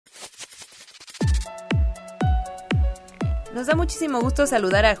Nos da muchísimo gusto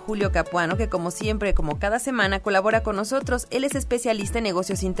saludar a Julio Capuano, que como siempre, como cada semana, colabora con nosotros. Él es especialista en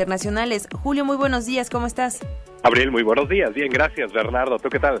negocios internacionales. Julio, muy buenos días, ¿cómo estás? Abril, muy buenos días. Bien, gracias, Bernardo. ¿Tú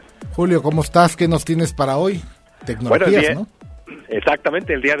qué tal? Julio, ¿cómo estás? ¿Qué nos tienes para hoy? Tecnologías, ¿no?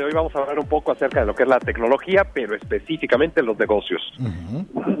 Exactamente, el día de hoy vamos a hablar un poco acerca de lo que es la tecnología, pero específicamente los negocios.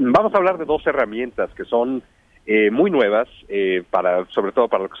 Vamos a hablar de dos herramientas que son muy nuevas, sobre todo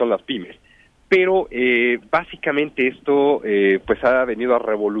para lo que son las pymes. Pero básicamente esto pues ha venido a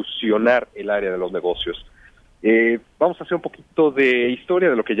revolucionar el área de los negocios. Vamos a hacer un poquito de historia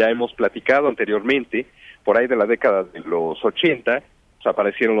de lo que ya hemos platicado anteriormente. Por ahí de la década de los 80 pues,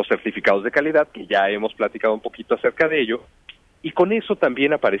 aparecieron los certificados de calidad, que ya hemos platicado un poquito acerca de ello. Y con eso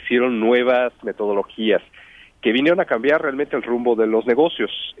también aparecieron nuevas metodologías que vinieron a cambiar realmente el rumbo de los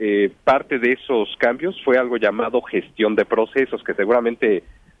negocios. Parte de esos cambios fue algo llamado gestión de procesos, que seguramente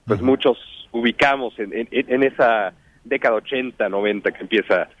pues muchos ubicamos en esa década 80, 90 que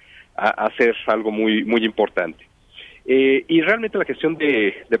empieza a ser algo muy muy importante. Y realmente la gestión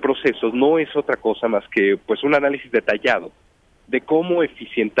de procesos no es otra cosa más que pues un análisis detallado de cómo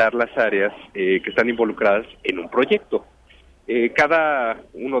eficientar las áreas que están involucradas en un proyecto. Cada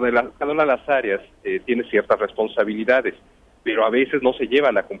una de las áreas tiene ciertas responsabilidades, pero a veces no se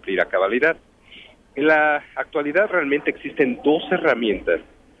llevan a cumplir a cabalidad. En la actualidad realmente existen dos herramientas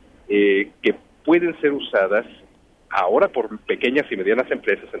que pueden ser usadas ahora por pequeñas y medianas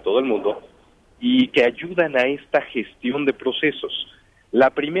empresas en todo el mundo y que ayudan a esta gestión de procesos.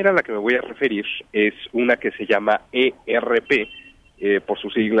 La primera a la que me voy a referir es una que se llama ERP, por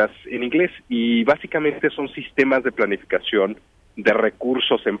sus siglas en inglés, y básicamente son sistemas de planificación de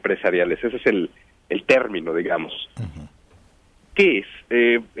recursos empresariales. Ese es el término, digamos. ¿Qué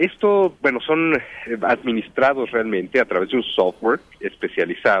es? Esto, bueno, son administrados realmente a través de un software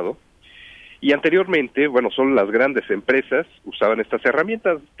especializado, y anteriormente, bueno, solo las grandes empresas usaban estas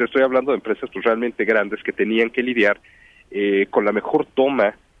herramientas. Te estoy hablando de empresas pues realmente grandes que tenían que lidiar con la mejor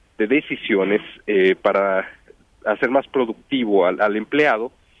toma de decisiones para hacer más productivo al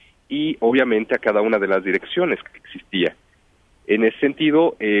empleado y obviamente a cada una de las direcciones que existía. En ese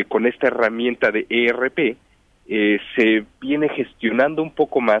sentido, con esta herramienta de ERP, se viene gestionando un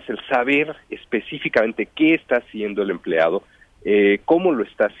poco más el saber específicamente qué está haciendo el empleado, cómo lo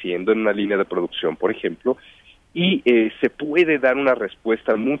está haciendo en una línea de producción, por ejemplo, y se puede dar una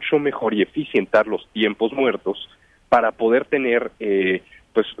respuesta mucho mejor y eficientar los tiempos muertos para poder tener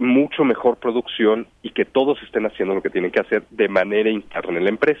pues mucho mejor producción y que todos estén haciendo lo que tienen que hacer de manera interna en la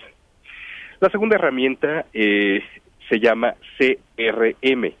empresa. La segunda herramienta se llama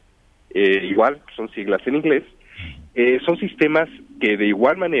CRM, igual son siglas en inglés. Son sistemas que de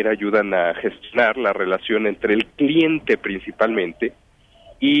igual manera ayudan a gestionar la relación entre el cliente principalmente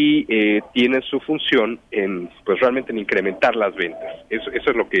y tienen su función en pues realmente en incrementar las ventas. Eso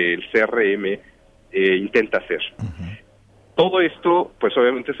es lo que el CRM intenta hacer. Todo esto pues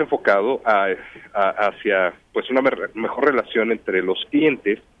obviamente es enfocado hacia pues una mejor relación entre los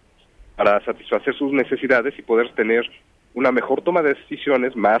clientes para satisfacer sus necesidades y poder tener una mejor toma de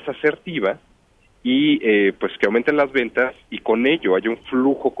decisiones más asertiva y pues que aumenten las ventas y con ello haya un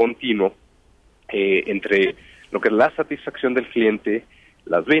flujo continuo entre lo que es la satisfacción del cliente,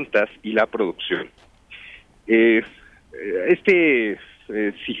 las ventas y la producción. Este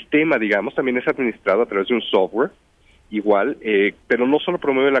sistema, digamos, también es administrado a través de un software igual, pero no solo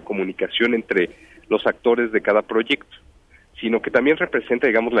promueve la comunicación entre los actores de cada proyecto, sino que también representa,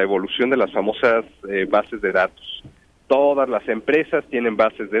 digamos, la evolución de las famosas bases de datos. Todas las empresas tienen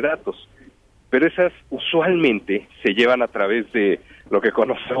bases de datos, pero esas usualmente se llevan a través de lo que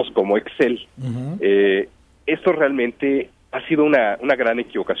conocemos como Excel. Esto realmente ha sido una gran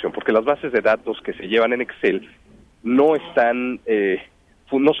equivocación, porque las bases de datos que se llevan en Excel no están,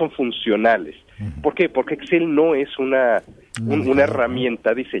 no son funcionales. ¿Por qué? Porque Excel no es una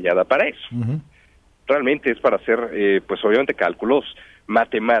herramienta diseñada para eso. Realmente es para hacer, pues obviamente cálculos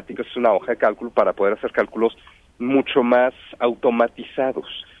matemáticos, es una hoja de cálculo para poder hacer cálculos mucho más automatizados.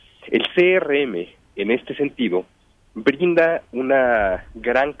 El CRM, en este sentido, brinda una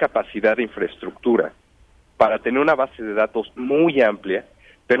gran capacidad de infraestructura para tener una base de datos muy amplia,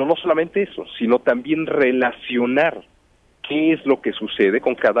 pero no solamente eso, sino también relacionar qué es lo que sucede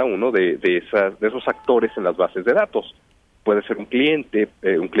con cada uno de esos actores en las bases de datos. Puede ser un cliente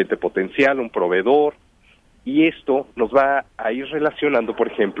potencial, un proveedor, y esto nos va a ir relacionando, por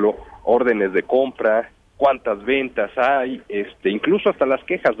ejemplo, órdenes de compra, cuántas ventas hay, incluso hasta las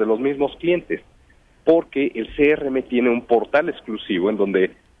quejas de los mismos clientes, porque el CRM tiene un portal exclusivo en donde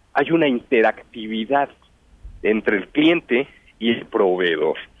hay una interactividad entre el cliente y el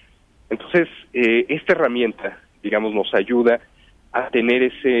proveedor. Entonces, esta herramienta digamos, nos ayuda a tener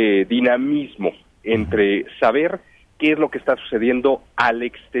ese dinamismo entre saber qué es lo que está sucediendo al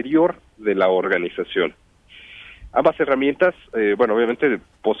exterior de la organización. Ambas herramientas, obviamente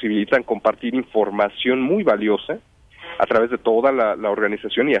posibilitan compartir información muy valiosa a través de toda la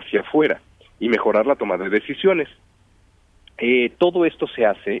organización y hacia afuera, y mejorar la toma de decisiones. Todo esto se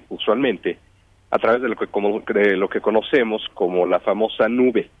hace usualmente a través de lo que conocemos como la famosa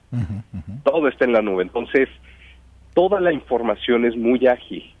nube. Todo está en la nube, entonces toda la información es muy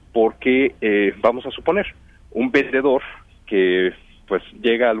ágil, porque vamos a suponer un vendedor que pues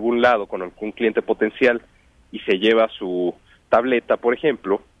llega a algún lado con algún cliente potencial y se lleva su tableta, por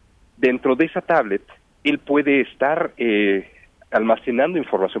ejemplo. Dentro de esa tablet él puede estar almacenando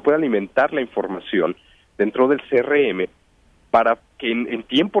información, puede alimentar la información dentro del CRM para que en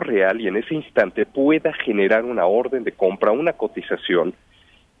tiempo real y en ese instante pueda generar una orden de compra, una cotización,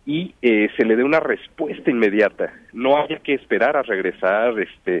 y se le dé una respuesta inmediata. No haya que esperar a regresar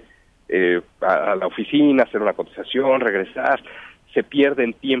a la oficina, hacer una cotización, regresar. Se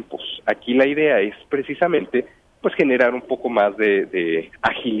pierden tiempos. Aquí la idea es precisamente pues generar un poco más de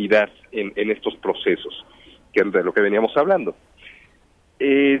agilidad en estos procesos, que es de lo que veníamos hablando.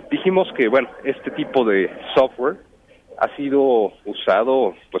 Dijimos que este tipo de software ha sido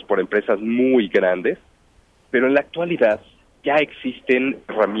usado pues por empresas muy grandes, pero en la actualidad ya existen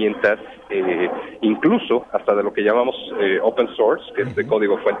herramientas, incluso hasta de lo que llamamos open source, que es de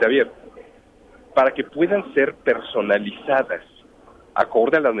código fuente abierta, para que puedan ser personalizadas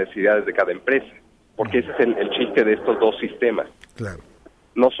acorde a las necesidades de cada empresa, porque ese es el chiste de estos dos sistemas. Claro.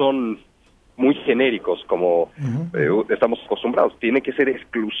 No son muy genéricos como estamos acostumbrados, tiene que ser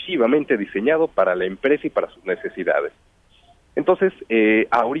exclusivamente diseñado para la empresa y para sus necesidades. Entonces,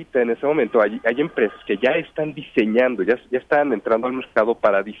 ahorita en ese momento hay empresas que ya están diseñando, ya están entrando al mercado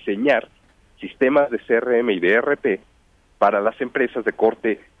para diseñar sistemas de CRM y de ERP para las empresas de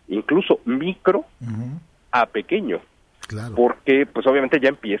corte incluso micro a pequeño. Claro. Porque pues obviamente ya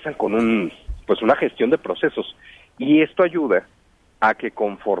empiezan con una gestión de procesos, y esto ayuda a que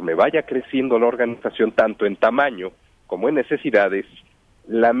conforme vaya creciendo la organización tanto en tamaño como en necesidades,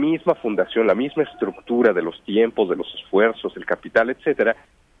 la misma fundación, la misma estructura de los tiempos, de los esfuerzos, el capital, etcétera,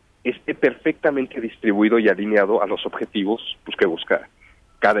 esté perfectamente distribuido y alineado a los objetivos pues que busca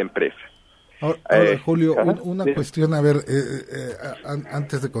cada empresa. Ahora, Julio, una cuestión, a ver,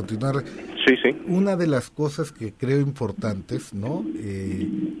 antes de continuar. Sí. Una de las cosas que creo importantes, ¿no?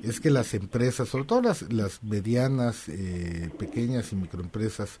 Es que las empresas, sobre todo las medianas, pequeñas y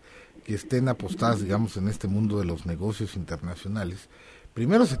microempresas que estén apostadas, digamos, en este mundo de los negocios internacionales,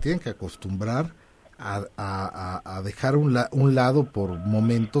 primero se tienen que acostumbrar a dejar un lado por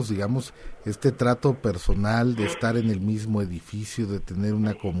momentos, digamos, este trato personal de estar en el mismo edificio, de tener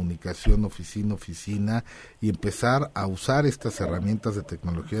una comunicación oficina y empezar a usar estas herramientas de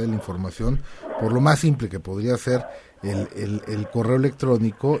tecnología de la información por lo más simple que podría ser el correo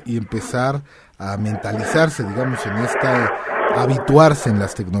electrónico, y empezar a mentalizarse, digamos, habituarse en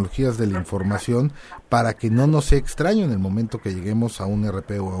las tecnologías de la información para que no nos sea extraño en el momento que lleguemos a un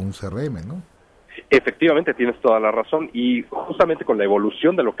ERP o a un CRM, ¿no? Efectivamente, tienes toda la razón, y justamente con la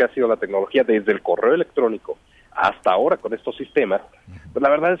evolución de lo que ha sido la tecnología desde el correo electrónico hasta ahora con estos sistemas, pues la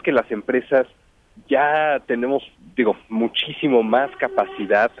verdad es que las empresas ya tenemos, muchísimo más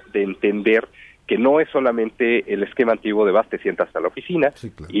capacidad de entender que no es solamente el esquema antiguo de vas, te sientas a la oficina,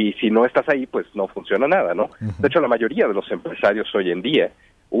 sí, claro, y si no estás ahí, pues no funciona nada, ¿no? De hecho, la mayoría de los empresarios hoy en día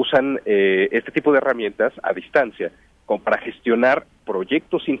usan este tipo de herramientas a distancia como para gestionar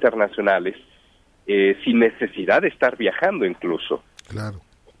proyectos internacionales sin necesidad de estar viajando incluso. Claro.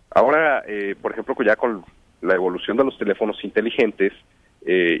 Ahora, por ejemplo, ya con la evolución de los teléfonos inteligentes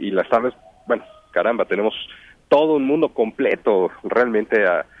y las tablets, tenemos todo un mundo completo realmente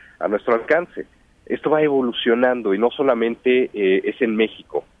a nuestro alcance. Esto va evolucionando, y no solamente es en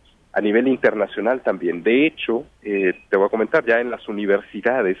México, a nivel internacional también. De hecho, te voy a comentar, ya en las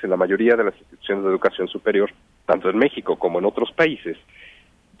universidades, en la mayoría de las instituciones de educación superior, tanto en México como en otros países,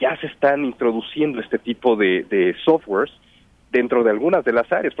 ya se están introduciendo este tipo de softwares dentro de algunas de las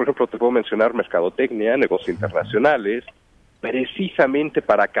áreas. Por ejemplo, te puedo mencionar mercadotecnia, negocios internacionales, precisamente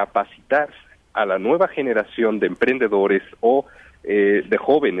para capacitar a la nueva generación de emprendedores o de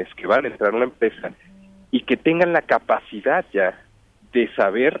jóvenes que van a entrar a una empresa y que tengan la capacidad ya de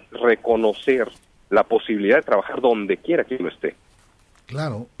saber reconocer la posibilidad de trabajar donde quiera que uno esté.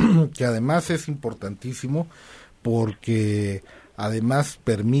 Claro, que además es importantísimo porque además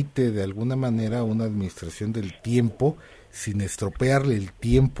permite de alguna manera una administración del tiempo sin estropearle el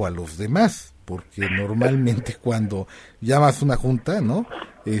tiempo a los demás, porque normalmente cuando llamas a una junta, ¿no?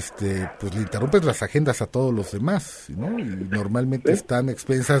 Pues le interrumpes las agendas a todos los demás, ¿no? Y normalmente están a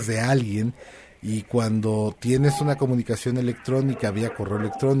expensas de alguien, y cuando tienes una comunicación electrónica vía correo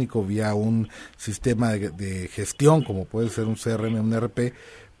electrónico, vía un sistema de gestión, como puede ser un CRM, un ERP,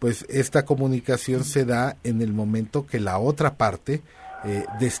 pues esta comunicación se da en el momento que la otra parte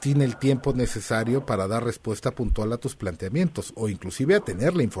destine el tiempo necesario para dar respuesta puntual a tus planteamientos, o inclusive a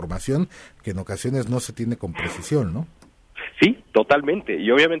tener la información que en ocasiones no se tiene con precisión, ¿no? Sí, totalmente.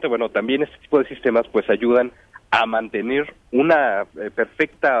 Y obviamente, bueno, también este tipo de sistemas pues ayudan a mantener una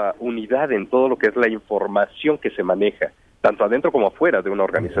perfecta unidad en todo lo que es la información que se maneja, tanto adentro como afuera de una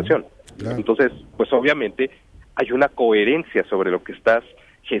organización. Claro. Entonces, pues obviamente hay una coherencia sobre lo que estás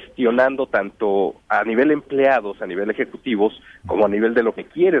gestionando, tanto a nivel empleados, a nivel ejecutivos, como a nivel de lo que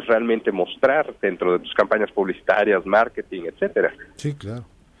quieres realmente mostrar dentro de tus campañas publicitarias, marketing, etcétera. Sí, claro.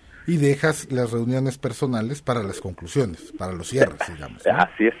 Y dejas las reuniones personales para las conclusiones, para los cierres, digamos, ¿no?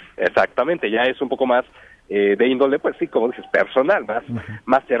 Así es, exactamente. Ya es un poco más de índole, pues sí, como dices, personal,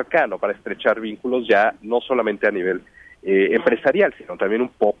 más cercano, para estrechar vínculos ya no solamente a nivel empresarial, sino también un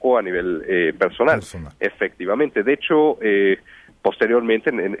poco a nivel personal. Efectivamente. De hecho,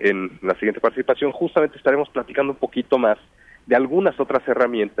 posteriormente, en la siguiente participación, justamente estaremos platicando un poquito más de algunas otras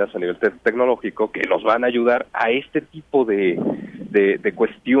herramientas a nivel tecnológico que nos van a ayudar a este tipo de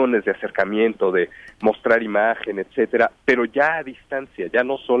cuestiones de acercamiento, de mostrar imagen, etcétera, pero ya a distancia, ya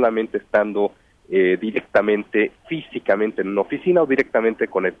no solamente estando directamente, físicamente en una oficina o directamente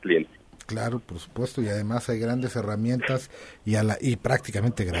con el cliente. Claro, por supuesto, y además hay grandes herramientas y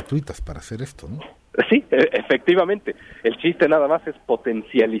prácticamente gratuitas para hacer esto, ¿no? Sí, efectivamente. El chiste nada más es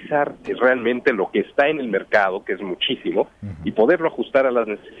potencializar realmente lo que está en el mercado, que es muchísimo, y poderlo ajustar a las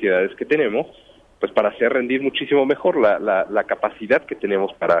necesidades que tenemos, pues para hacer rendir muchísimo mejor la capacidad que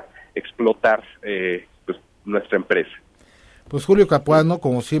tenemos para explotar pues nuestra empresa. Pues Julio Capuano,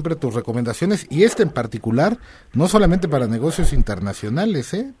 como siempre, tus recomendaciones, y en particular, no solamente para negocios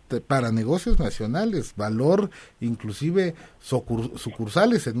internacionales, para negocios nacionales, valor, inclusive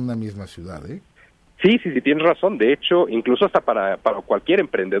sucursales en una misma ciudad, Sí, tienes razón. De hecho, incluso hasta para cualquier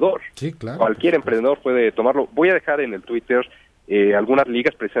emprendedor. Sí, claro. Cualquier emprendedor puede tomarlo. Voy a dejar en el Twitter algunas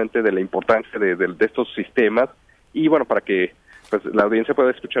ligas precisamente de la importancia de estos sistemas, y bueno, para que pues la audiencia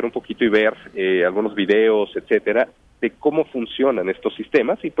pueda escuchar un poquito y ver algunos videos, etcétera, de cómo funcionan estos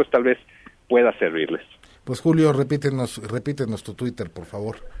sistemas, y pues tal vez pueda servirles. Pues Julio, repítenos tu Twitter, por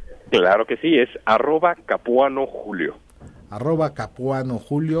favor. Claro que sí, es @capuanojulio.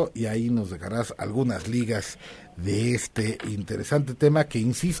 @capuanojulio, y ahí nos dejarás algunas ligas de este interesante tema que,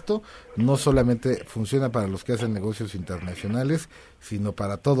 insisto, no solamente funciona para los que hacen negocios internacionales, sino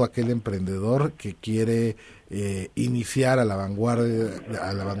para todo aquel emprendedor que quiere iniciar a la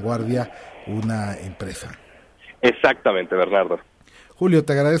vanguardia una empresa. Exactamente, Bernardo. Julio,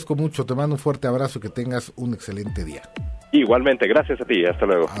 te agradezco mucho, te mando un fuerte abrazo y que tengas un excelente día. Igualmente, gracias a ti, hasta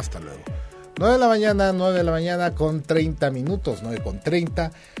luego. Hasta luego. 9 de la mañana con 30 minutos,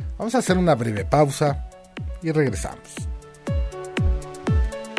 9:30. Vamos a hacer una breve pausa y regresamos.